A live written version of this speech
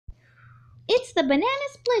It's the Banana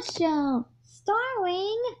Split Show,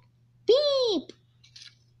 starring Beep,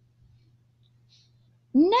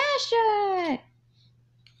 Nasher,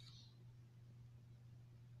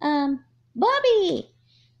 Bobby,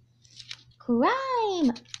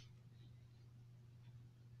 Crime,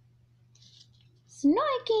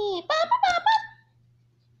 Snorky,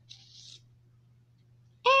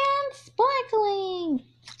 and Sparkling.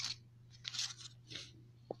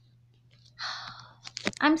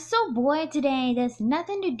 I'm so bored today. There's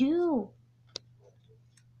nothing to do.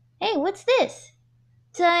 Hey, what's this?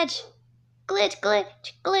 Touch. Glitch,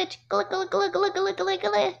 glitch, glitch, glitch, glitch, glitch, glitch, glitch, glitch,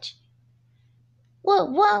 glitch.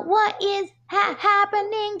 What is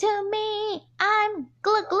happening to me? I'm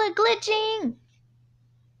glitching.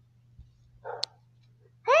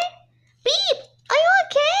 Hey, Beep, are you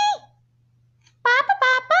okay?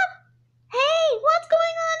 Papa? Hey, what's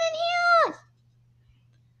going on in here?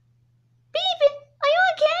 Beep, are you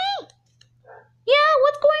okay? Yeah,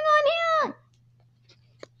 what's going on here?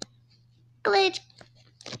 Glitch,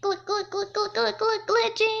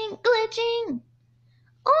 glitching.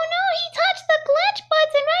 Oh no, he touched the glitch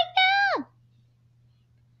button right now.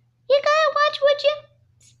 You gotta watch what you're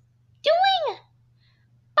doing.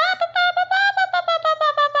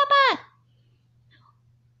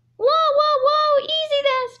 Whoa, easy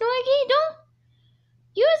there, Snorky. Don't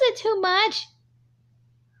use it too much.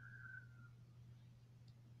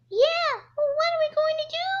 Yeah, what are we going to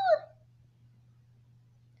do?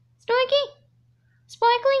 Snorky,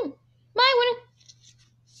 Sparkling, might wanna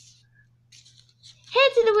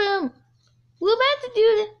head to the room. We're about to do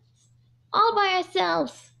this all by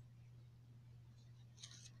ourselves.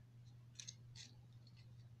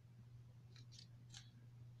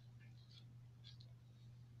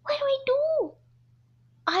 What do we do?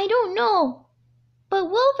 I don't know, but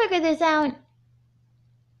we'll figure this out.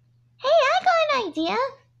 Hey, I got an idea.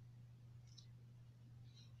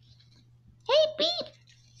 Hey, Beep,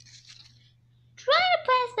 try to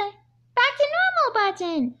press the back to normal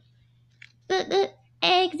button.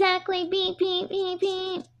 Exactly, beep.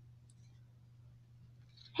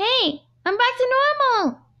 Hey, I'm back to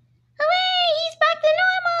normal. Hooray, he's back to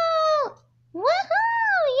normal.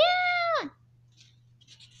 Woohoo, yeah.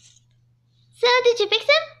 So, did you fix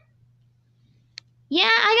him? Yeah,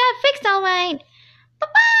 I got it fixed all right.